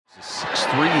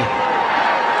three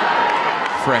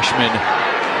freshmen.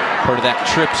 Part of that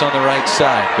trips on the right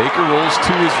side. Baker rolls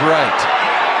to his right.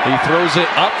 He throws it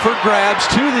up for grabs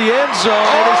to the end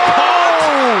zone. It is caught,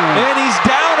 and he's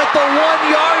down at the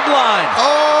 1-yard line.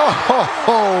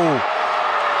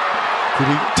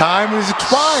 Time is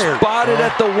expired. Spotted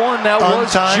at the 1. That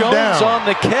was Jones on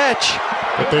the catch.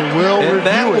 But they will review it.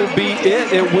 That will be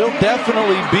it. It will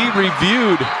definitely be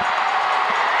reviewed.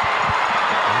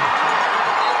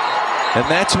 And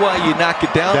that's why you knock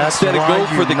it down instead of go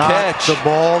for the catch. The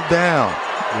ball down.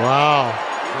 Wow.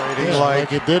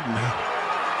 Like it didn't.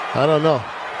 I don't know.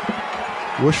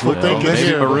 Wishful thinking maybe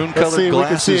here. Maroon-colored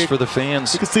glasses for the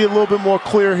fans. You can see it a little bit more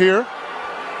clear here.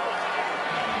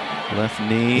 Left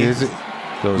knee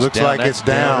goes looks down. like it's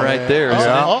down right there.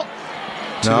 No,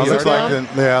 it looks like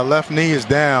the left knee is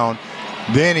down.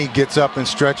 Then he gets up and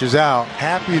stretches out.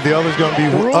 Happy the other's going to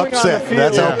be upset.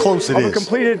 That's how close it is. A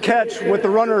completed catch with the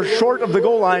runner short of the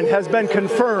goal line has been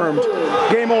confirmed.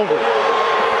 Game over.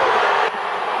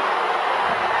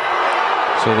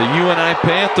 So the UNI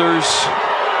Panthers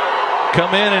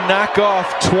come in and knock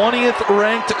off 20th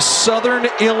ranked Southern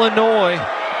Illinois.